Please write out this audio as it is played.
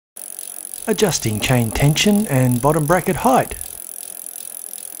adjusting chain tension and bottom bracket height.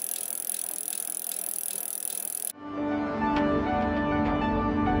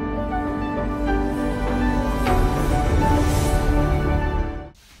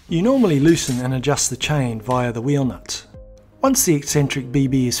 You normally loosen and adjust the chain via the wheel nuts. Once the Eccentric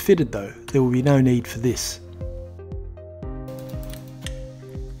BB is fitted though, there will be no need for this.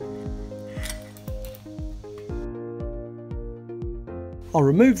 I'll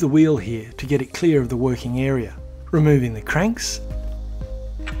remove the wheel here to get it clear of the working area, removing the cranks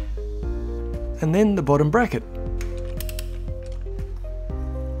and then the bottom bracket.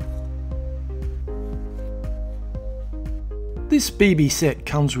 This BB set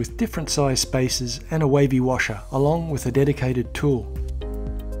comes with different size spacers and a wavy washer along with a dedicated tool.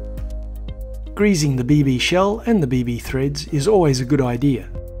 Greasing the BB shell and the BB threads is always a good idea.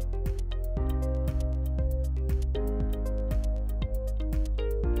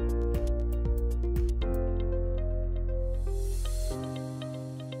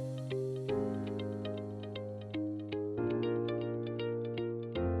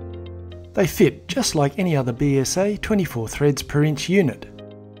 They fit just like any other BSA 24 threads per inch unit.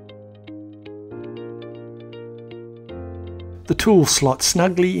 The tool slots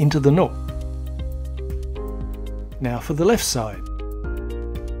snugly into the nook. Now for the left side.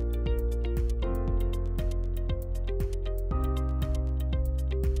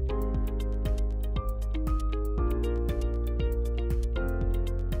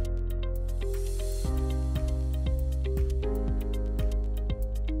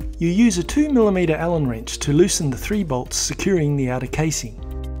 You use a 2mm Allen wrench to loosen the 3 bolts securing the outer casing.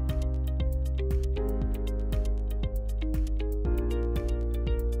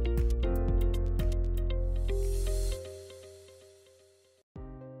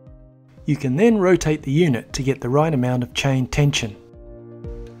 You can then rotate the unit to get the right amount of chain tension.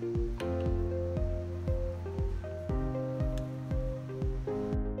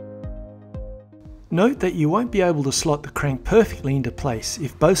 Note that you won't be able to slot the crank perfectly into place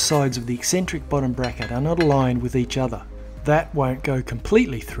if both sides of the eccentric bottom bracket are not aligned with each other. That won't go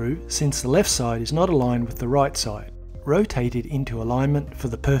completely through since the left side is not aligned with the right side. Rotate it into alignment for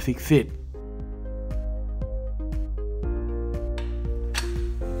the perfect fit.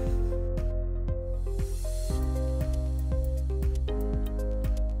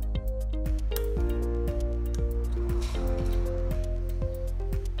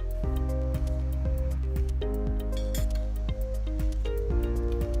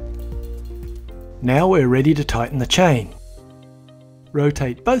 Now we're ready to tighten the chain.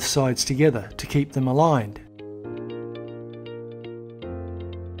 Rotate both sides together to keep them aligned.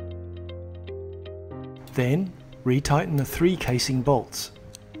 Then retighten the 3 casing bolts.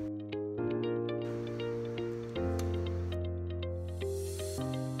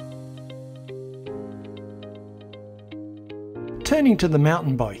 Turning to the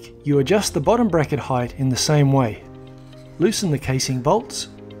mountain bike, you adjust the bottom bracket height in the same way. Loosen the casing bolts.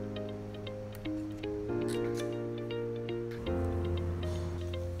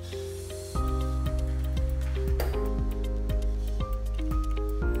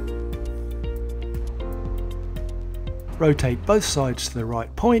 Rotate both sides to the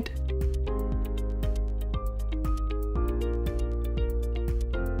right point.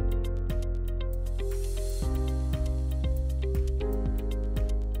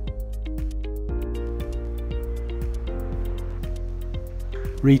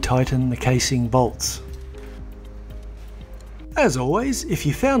 Retighten the casing bolts. As always, if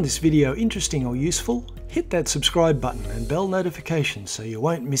you found this video interesting or useful, hit that subscribe button and bell notification so you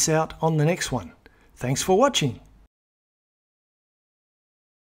won't miss out on the next one. Thanks for watching.